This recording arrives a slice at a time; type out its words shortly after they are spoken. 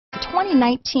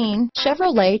2019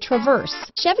 Chevrolet Traverse.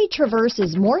 Chevy Traverse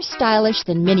is more stylish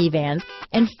than minivans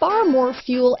and far more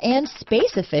fuel and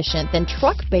space efficient than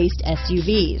truck-based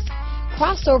SUVs.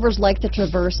 Crossovers like the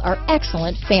Traverse are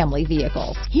excellent family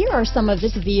vehicles. Here are some of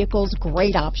this vehicle's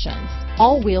great options: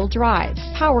 all-wheel drive,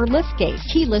 power liftgate,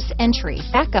 keyless entry,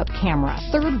 backup camera,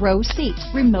 third row seat,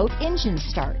 remote engine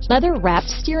start, leather-wrapped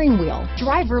steering wheel,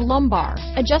 driver lumbar,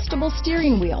 adjustable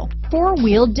steering wheel,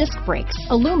 four-wheel disc brakes,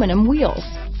 aluminum wheels,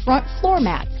 front floor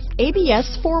mats,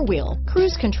 ABS four-wheel,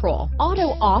 cruise control,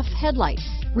 auto-off headlights,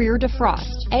 rear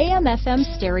defrost, AM/FM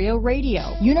stereo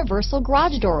radio, universal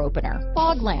garage door opener,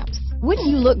 fog lamps. Wouldn't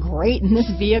you look great in this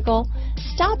vehicle?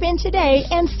 Stop in today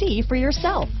and see for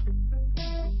yourself.